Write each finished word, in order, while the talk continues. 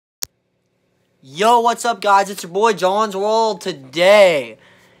Yo, what's up, guys? It's your boy, John's World. Today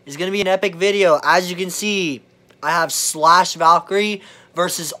is going to be an epic video. As you can see, I have Slash Valkyrie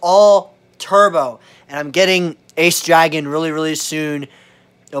versus All Turbo. And I'm getting Ace Dragon really soon.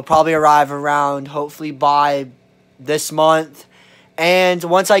 It'll probably arrive around, hopefully, by this month. And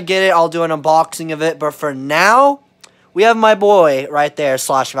once I get it, I'll do an unboxing of it. But for now, we have my boy right there,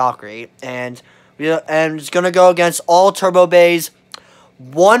 Slash Valkyrie. And it's going to go against All Turbo Bays.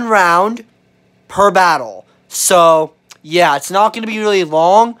 1 round per battle. So, yeah, it's not going to be really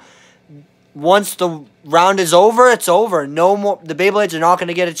long. Once the round is over, it's over. No more. The Beyblades are not going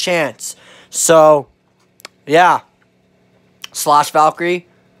to get a chance. So, yeah. Slash Valkyrie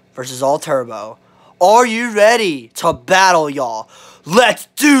versus All Turbo. Are you ready to battle, y'all? Let's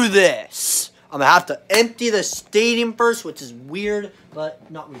do this. I'm going to have to empty the stadium first, which is weird, but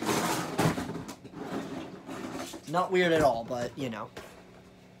not weird. Not weird at all, but, you know.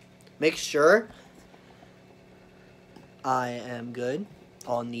 Make sure I am good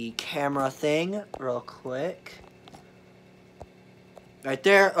on the camera thing real quick. Right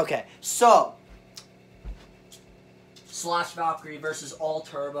there. Okay, so Slash Valkyrie versus All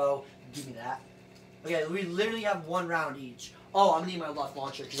Turbo. Give me that. Okay, we literally have 1 round each. Oh, I'm gonna need my left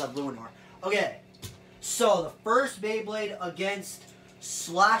launcher because I have Lunar. Okay, so the first Beyblade against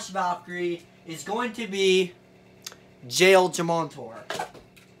Slash Valkyrie is going to be Jail Jamontor.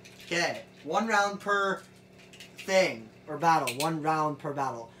 Okay, 1 round per thing, or battle. 1 round per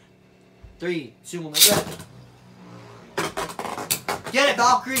battle. 3, 2, 1, go. Get it,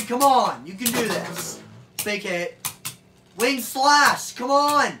 Valkyrie, come on. You can do this. Big hit. Wing slash, come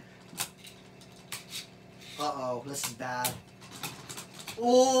on. Uh-oh, this is bad.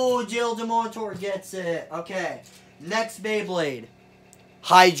 Oh, Jail Jamontor gets it. Okay, next Beyblade.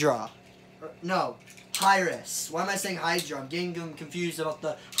 Hydra. No. Hyris. Why am I saying Hydra? I'm getting them confused about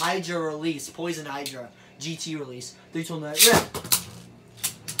the Hydra release. Poison Hydra. GT release. 3, 2, 1, rip.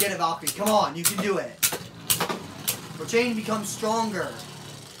 Get it, Valkyrie. Come on. You can do it. We're training to become stronger.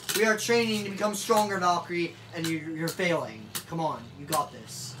 We are training to become stronger, Valkyrie, and you're failing. Come on. You got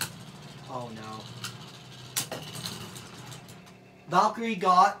this. Oh, no. Valkyrie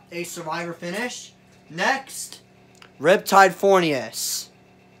got a survivor finish. Next, Riptide Fornius.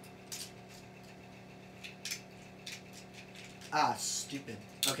 Ah, stupid.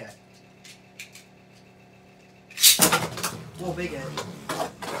 Okay. Whoa, big hit.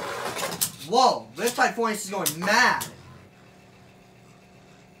 Whoa, Riptide Fornius is going mad.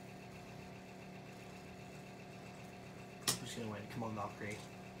 Who's gonna win? Come on, Valkyrie.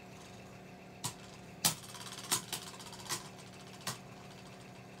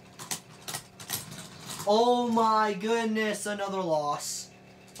 Oh my goodness, another loss.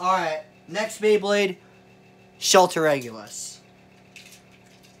 Alright, next Beyblade, Shelter Regulus.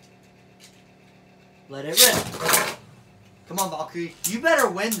 Let it rip. Come on, Valkyrie. You better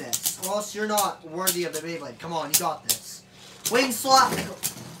win this, or else you're not worthy of the Beyblade. Come on, you got this. Wing slap.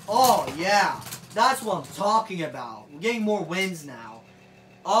 Oh, yeah. That's what I'm talking about. We're getting more wins now.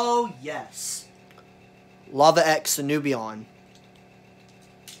 Oh, yes. Lava X Anubion.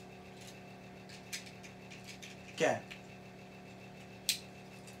 Okay.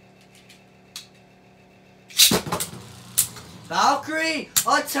 Valkyrie,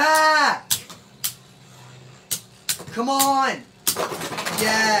 attack! Come on!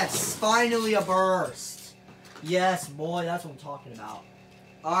 Yes, finally a burst. Yes, boy, that's what I'm talking about.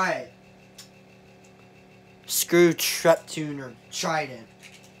 Alright. Screw Treptune or Trident.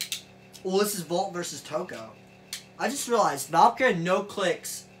 Oh, this is Volt versus Toko. I just realized Valkyrie had no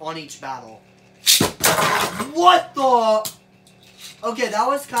clicks on each battle. What the? Okay, that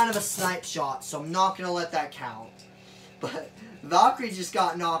was kind of a snipe shot, so I'm not going to let that count. But Valkyrie just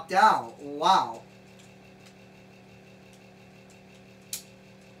got knocked out. Wow.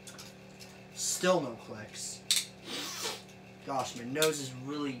 Still no clicks. Gosh, my nose is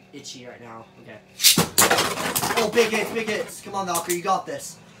really itchy right now. Okay. Oh, big hits, big hits. Come on, Valkyrie, you got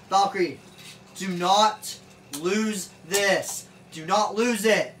this. Valkyrie, do not lose this. Do not lose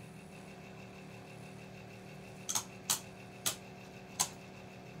it.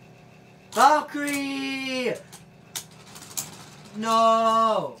 Valkyrie!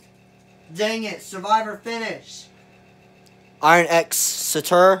 No! Dang it, survivor finish. Iron X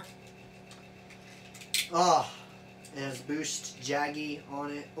Satur. Oh, it has Boost Jaggy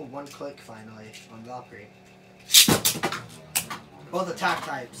on it. Oh, 1 click finally on Valkyrie. Both attack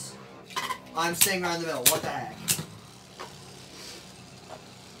types. I'm staying right in the middle. What the heck?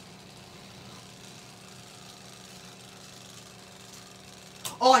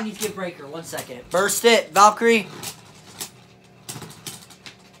 Oh, I need to get Breaker. 1 second. Burst it, Valkyrie.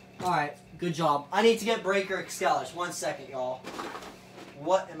 Alright, Good job. I need to get Breaker Excalibur. 1 second, y'all.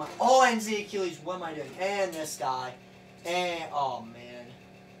 What am I? Oh, and Z Achilles. What am I doing? And this guy. And, oh, man.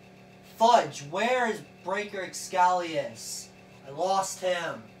 Fudge, where is Breaker Excalibur? I lost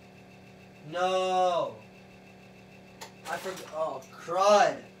him. No. I forgot. Oh,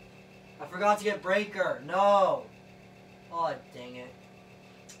 crud. I forgot to get Breaker. No. Oh, dang it.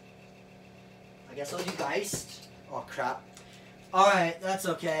 I guess I'll do Geist. Oh, crap. Alright, that's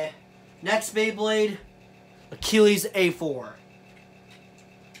okay. Next Beyblade, Achilles A4.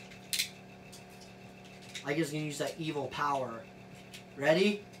 I guess I'm going to use that evil power.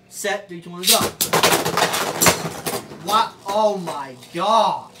 Ready? Set, 3, 2, 1, go. What? Oh my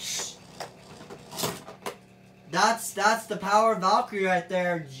gosh. That's the power of Valkyrie right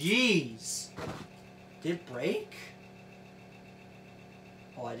there. Jeez. Did it break?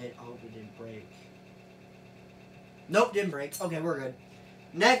 Oh, I hope it didn't break. Nope, didn't break. Okay, we're good.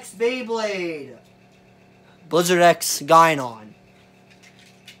 Next Beyblade. Blizzard X Gynon.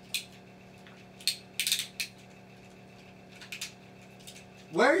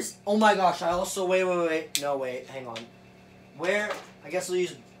 Where's... Oh my gosh, I also... Wait. No, wait. Hang on. Where... I guess I'll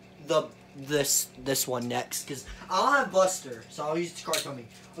use this one next. Because I don't have Buster. So I'll use Cartomy.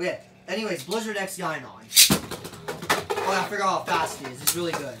 Okay. Anyways, Blizzard X Gynon. Oh, I forgot how fast he is. It's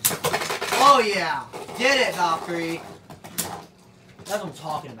really good. Oh, yeah. Did it, Valkyrie. That's what I'm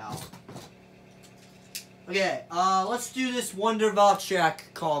talking about. Okay, let's do this Wonder Valkyrie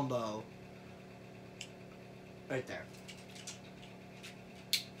combo. Right there.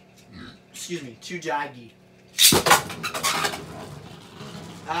 Excuse me, too jaggy.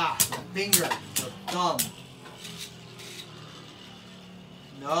 Ah, finger, the thumb.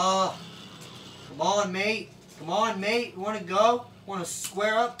 No. Come on, mate. Come on, mate. You want to go? Want to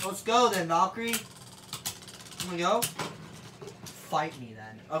square up? Let's go then, Valkyrie. Want to go? Fight me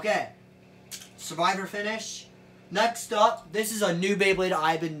then. Okay. Survivor finish. Next up, this is a new Beyblade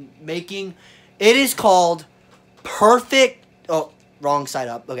I've been making. It is called Perfect... Oh, wrong side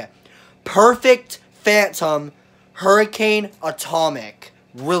up. Okay. Perfect Phantom Hurricane Atomic.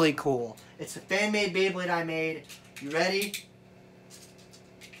 Really cool. It's a fan-made Beyblade I made. You ready?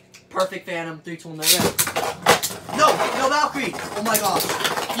 Perfect Phantom. 3, 2, 1, ready. No, Valkyrie. Oh my gosh.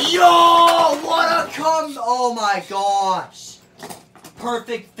 Yo, what a come. Oh my gosh.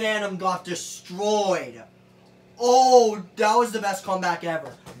 Perfect Phantom got destroyed. Oh, that was the best comeback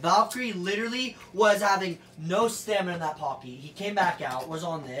ever. Valkyrie literally was having no stamina in that pocket. He came back out, was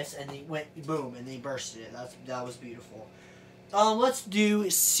on this, and he went boom, and he bursted it. That was beautiful. Let's do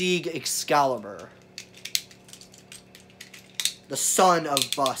Sieg Excalibur. The son of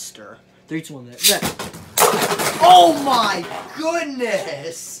Buster. 3, 2, 1, ready. Oh my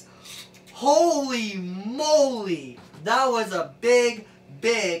goodness! Holy moly! That was a big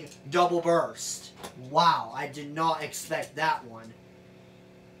double burst. Wow, I did not expect that one.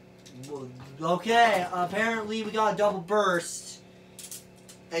 Okay, apparently we got a double burst.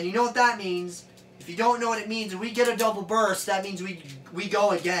 And you know what that means? If you don't know what it means, if we get a double burst, that means we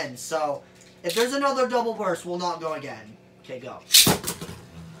go again. So, if there's another double burst, we'll not go again. Okay, go.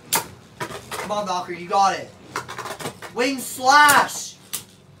 Come on, Valkyrie, you got it. Wing slash!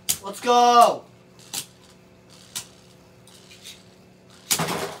 Let's go!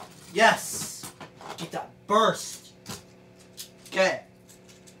 Yes! Get that burst! Okay.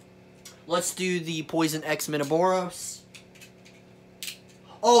 Let's do the Poison X Minoboros.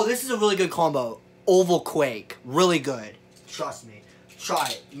 Oh, this is a really good combo. Oval Quake. Really good. Trust me. Try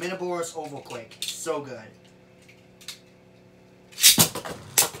it. Minoboros Oval Quake. So good.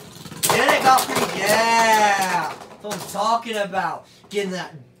 Get it, Valkyrie! Yeah! That's what I'm talking about. Getting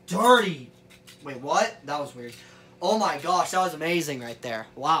that dirty. Wait, what? That was weird. Oh my gosh, that was amazing right there.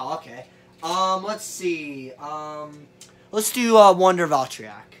 Wow, okay. Let's see. Let's do Wonder Valkyrie.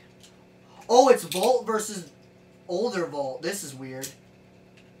 Oh, it's Volt versus older Volt. This is weird.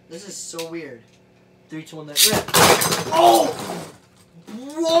 This is so weird. 3, 2, 1, rip. Oh!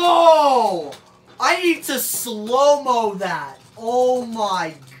 Whoa! I need to slow-mo that. Oh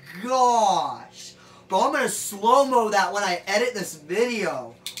my gosh. Bro, I'm gonna slow-mo that when I edit this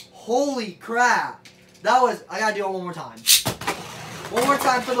video. Holy crap. That was... I gotta do it one more time. One more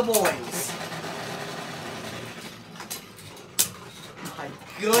time for the boys. My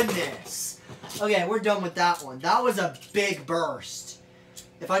goodness. Okay, we're done with that one. That was a big burst.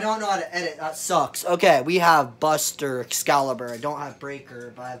 If I don't know how to edit, that sucks. Okay, we have Buster Excalibur. I don't have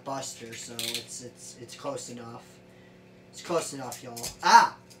Breaker, but I have Buster, so it's close enough. It's close enough, y'all.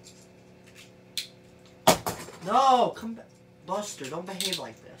 Ah! No, come back. Buster, don't behave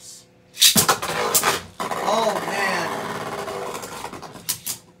like this. Oh, man.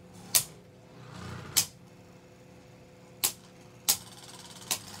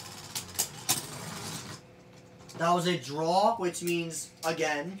 That was a draw, which means,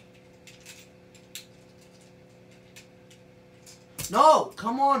 again. No!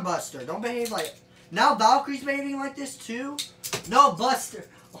 Come on, Buster. Don't behave like... Now Valkyrie's behaving like this, too? No, Buster.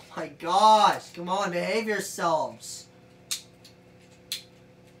 Oh, my gosh. Come on, behave yourselves.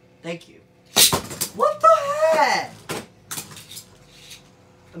 Thank you. What the heck?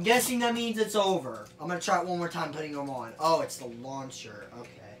 I'm guessing that means it's over. I'm going to try it one more time putting them on. Oh, it's the launcher.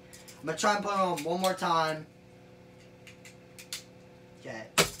 Okay. I'm going to try and put them on one more time. Okay.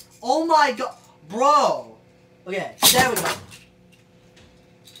 Oh my god. Bro. Okay. There we go.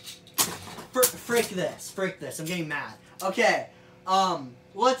 Frick this. Frick this. I'm getting mad. Okay.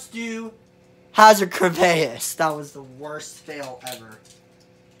 Let's do Hazard Crevaeus. That was the worst fail ever.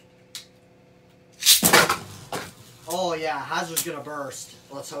 Oh yeah, Hazard's gonna burst.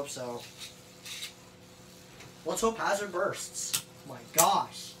 Let's hope so. Let's hope Hazard bursts. Oh my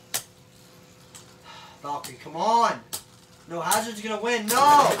gosh. Valkyrie, come on. No, Hazard's gonna win.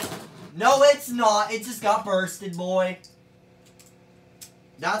 No! No, it's not. It just got bursted, boy.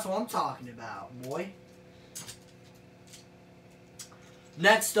 That's what I'm talking about, boy.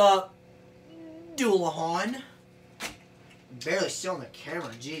 Next up, Dualahan. Barely still on the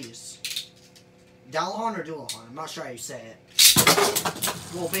camera, jeez. Dualahan or Dualahan? I'm not sure how you say it.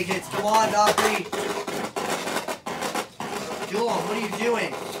 Little big hits. Come on, Valkyrie. Dualahan, what are you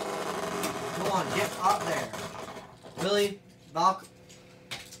doing? Come on, get up there. Really? Valkyrie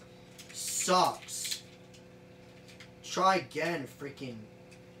sucks. Try again, freaking.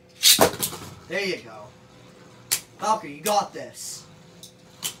 There you go. Valkyrie, you got this.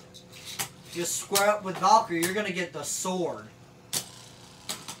 Just square up with Valkyrie, you're gonna get the sword.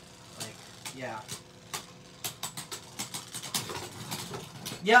 Like, yeah.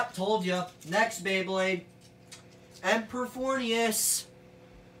 Yep, told ya. Next Beyblade. Emperor Fornius.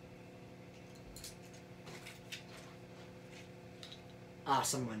 Ah,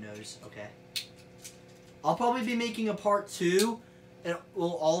 someone knows. Okay. I'll probably be making a part 2. And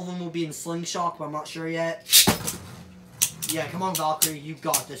all of them will be in Slingshot, but I'm not sure yet. Yeah, come on, Valkyrie. You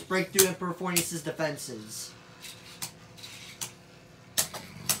got this. Break through Emperor Fornius' defenses.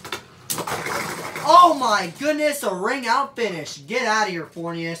 Oh my goodness, a ring out finish. Get out of here,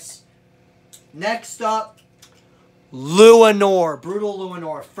 Fornius. Next up, Luinor. Brutal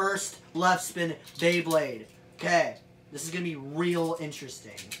Luinor. First left spin Beyblade. Okay, this is going to be real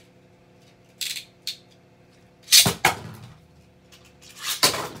interesting.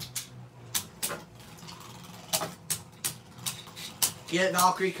 Get it,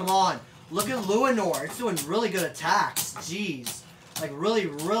 Valkyrie, come on. Look at Luinor. It's doing really good attacks. Jeez. Like, really,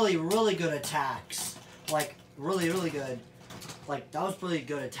 really, really good attacks. Like, really, really good. Like, that was really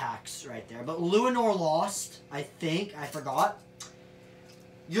good attacks right there. But Luinor lost, I think. I forgot.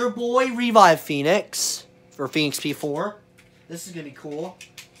 Your boy, Revive Phoenix. For Phoenix P4. This is going to be cool.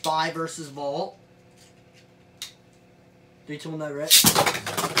 5 versus Volt. 3, 2, 1, that rip.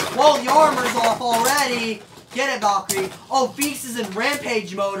 Whoa, the armor's off already. Get it, Valkyrie. Oh, Phoenix is in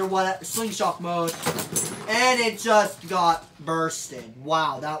Rampage mode or what? Slingshot mode. And it just got bursted.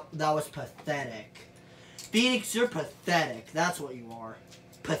 Wow, that was pathetic. Phoenix, you're pathetic. That's what you are.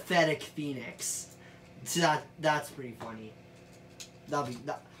 Pathetic Phoenix. That's pretty funny.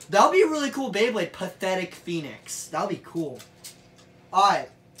 That'll be a really cool Beyblade. Pathetic Phoenix. That'll be cool. Alright.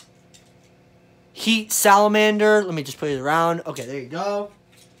 Heat Salamander. Let me just put it around. Okay, there you go.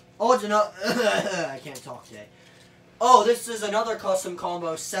 Oh, it's another... I can't talk today. Oh, this is another custom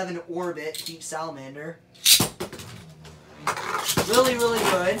combo. 7 Orbit Heat Salamander. Really, really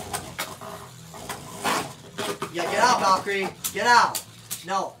good. Yeah, get out, Valkyrie. Get out.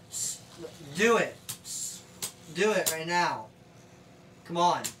 No. Do it. Do it right now. Come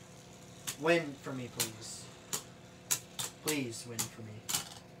on. Win for me, please. Please win for me.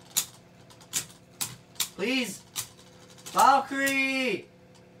 Please. Valkyrie.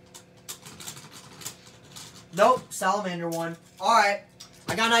 Nope, Salamander won. Alright,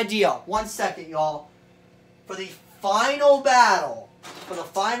 I got an idea. 1 second, y'all. For the final battle,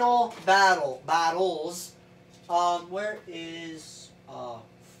 battles, where is,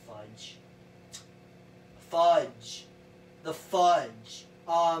 Fudge? Fudge. The Fudge.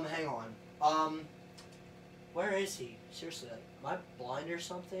 Hang on. Where is he? Seriously, am I blind or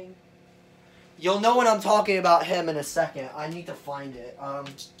something? You'll know when I'm talking about him in a second. I need to find it.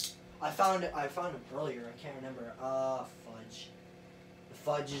 I found him earlier. I can't remember. Fudge. The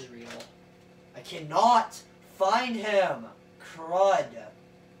Fudge is real. I cannot find him. Crud.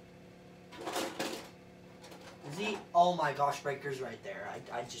 Is he? Oh my gosh, Breaker's right there.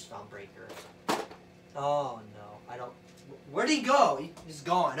 I just found Breaker. Oh no, I don't. Where'd he go? He's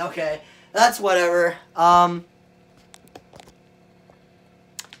gone. Okay, that's whatever.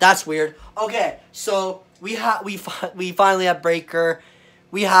 That's weird. Okay, so we finally have Breaker.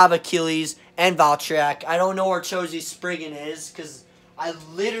 We have Achilles and Valkyrie. I don't know where Chozy Spriggan is because I'm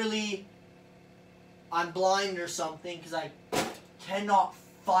blind or something because I cannot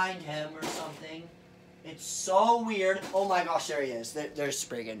find him or something. It's so weird. Oh my gosh, there he is. There's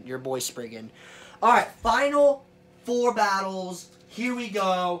Spriggan, your boy Spriggan. All right, final 4 battles. Here we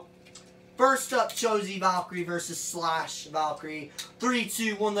go. First up, Chozy Valkyrie versus Slash Valkyrie. 3,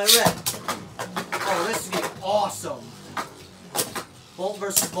 2, 1, let it rip. Oh, this is going to be awesome. Bolt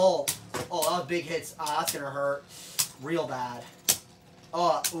versus Bolt. Oh, that was big hits. Ah, that's going to hurt real bad.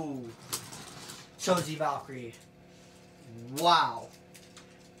 Oh, ooh. Chozy Valkyrie. Wow.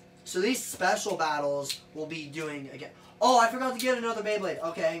 So these special battles we'll be doing again. Oh, I forgot to get another Beyblade.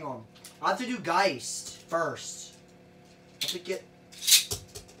 Okay, hang on. I have to do Geist first. I have to get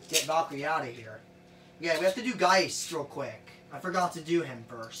Valkyrie out of here. Yeah, we have to do Geist real quick. I forgot to do him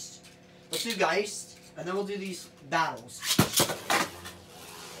first. Let's do Geist, and then we'll do these battles.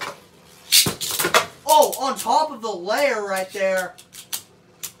 Oh, on top of the layer right there.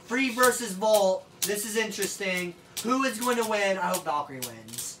 Free versus Volt. This is interesting. Who is going to win? I hope Valkyrie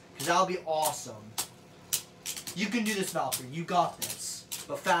wins. Because that'll be awesome. You can do this, Valkyrie. You got this.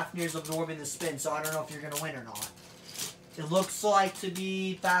 But Fafnir's absorbing the spin, so I don't know if you're going to win or not. It looks like to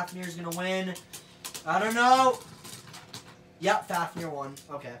be Fafnir's going to win. I don't know. Yep, Fafnir won.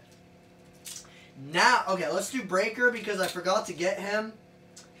 Okay. Now, okay, let's do Breaker because I forgot to get him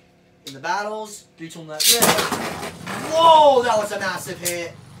in the battles. 3, 2, 1, let rip. Whoa, that was a massive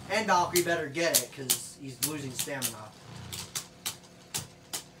hit. And Valkyrie better get it because he's losing stamina.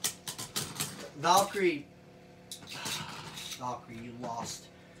 Valkyrie, you lost.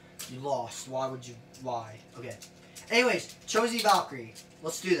 You lost. Why would you? Why? Okay. Anyways, Chozy Valkyrie.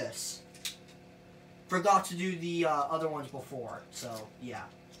 Let's do this. Forgot to do the other ones before, so yeah.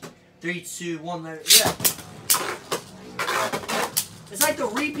 3, 2, 1, let it rip. It's like the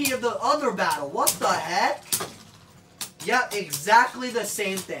repeat of the other battle. What the heck? Yeah, exactly the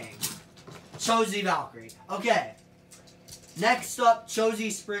same thing. Chozy Valkyrie. Okay. Next up,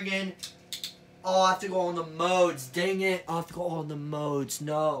 Chozy Spriggan. Oh, I have to go on the modes. Dang it. I have to go on the modes.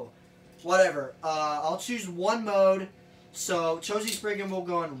 No. Whatever. I'll choose one mode. So, Chozy Spriggan will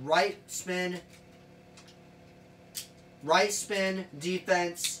go in right spin,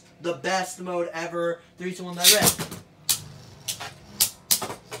 defense, the best mode ever. 3, 2, 1, let rip.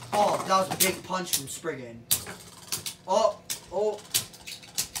 Oh, that was a big punch from Spriggan. Oh.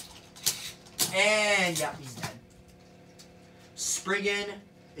 And, yeah, he's dead. Spriggan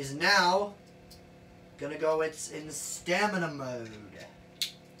is now gonna go in stamina mode.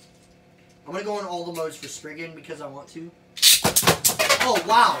 I'm gonna go in all the modes for Spriggan because I want to. Oh,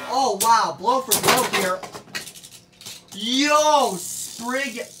 wow. Oh, wow. Blow for blow here. Yo,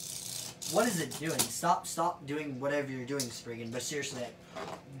 Spriggan. What is it doing? Stop doing whatever you're doing, Spriggan. But seriously.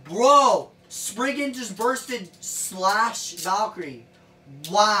 Bro, Spriggan just bursted Slash Valkyrie.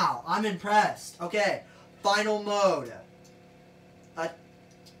 Wow, I'm impressed. Okay, final mode.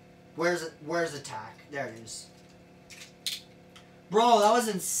 Where's attack? There it is. Bro, that was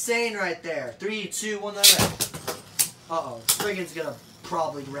insane right there. 3, 2, 1, let it. Uh-oh, Spriggan's gonna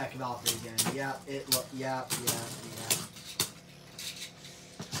probably wreck Valkyrie again. Yeah.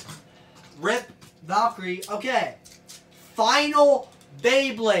 Rip Valkyrie. Okay. Final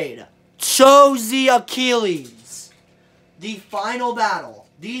Beyblade. Chozy Achilles. The final battle.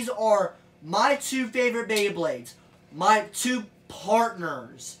 These are my 2 favorite Beyblades. My 2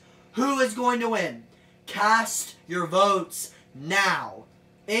 partners. Who is going to win? Cast your votes now.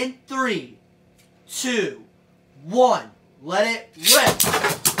 In 3, 2, 1. Let it rip.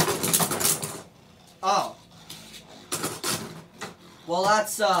 Oh. Well,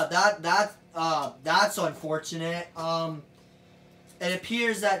 that's unfortunate. It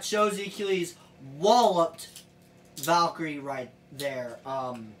appears that Chozy Achilles walloped Valkyrie right there.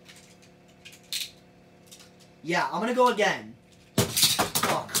 Yeah, I'm gonna go again.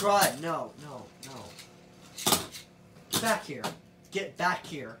 Oh, crud. No. Get back here. Get back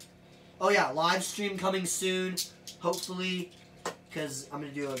here. Oh, yeah, live stream coming soon. Hopefully, because I'm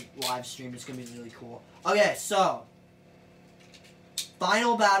gonna do a live stream. It's gonna be really cool. Okay, so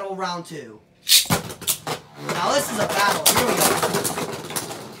final battle, round 2. Now this is a battle. Here we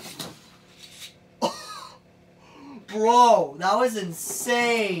go. Bro, that was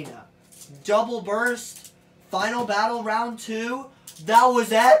insane. Double burst. Final battle, round 2. That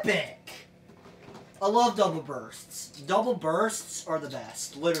was epic. I love double bursts. Double bursts are the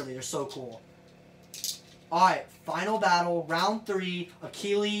best. Literally, they're so cool. Alright, final battle, round 3.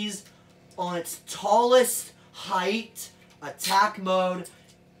 Achilles on its tallest height. Attack mode.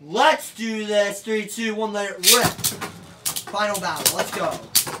 Let's do this. 3, 2, 1, let it rip. Final battle. Let's go.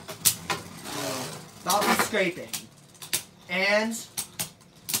 Valkyrie scraping. And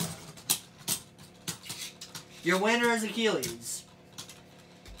your winner is Achilles.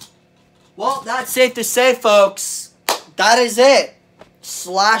 Well, that's safe to say, folks. That is it.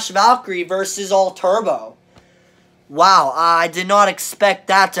 Slash Valkyrie versus All Turbo. Wow, I did not expect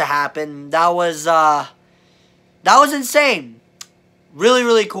that to happen. That was insane. Really,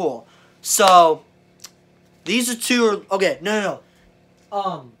 really cool. So, these are two. Okay, no.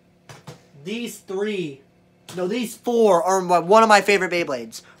 These four are one of my favorite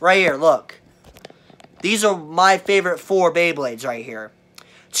Beyblades. Right here, look. These are my favorite 4 Beyblades right here.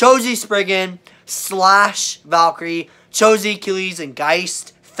 Chozy Spriggan, Slash Valkyrie, Chozy Achilles, and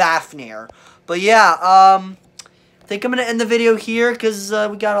Geist Fafnir. But yeah, I think I'm going to end the video here because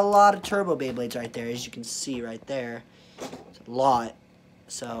we got a lot of Turbo Beyblades right there, as you can see right there. It's a lot.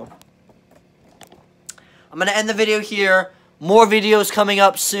 So, I'm going to end the video here. More videos coming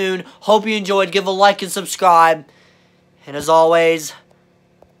up soon. Hope you enjoyed. Give a like and subscribe. And as always,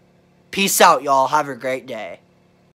 peace out, y'all. Have a great day.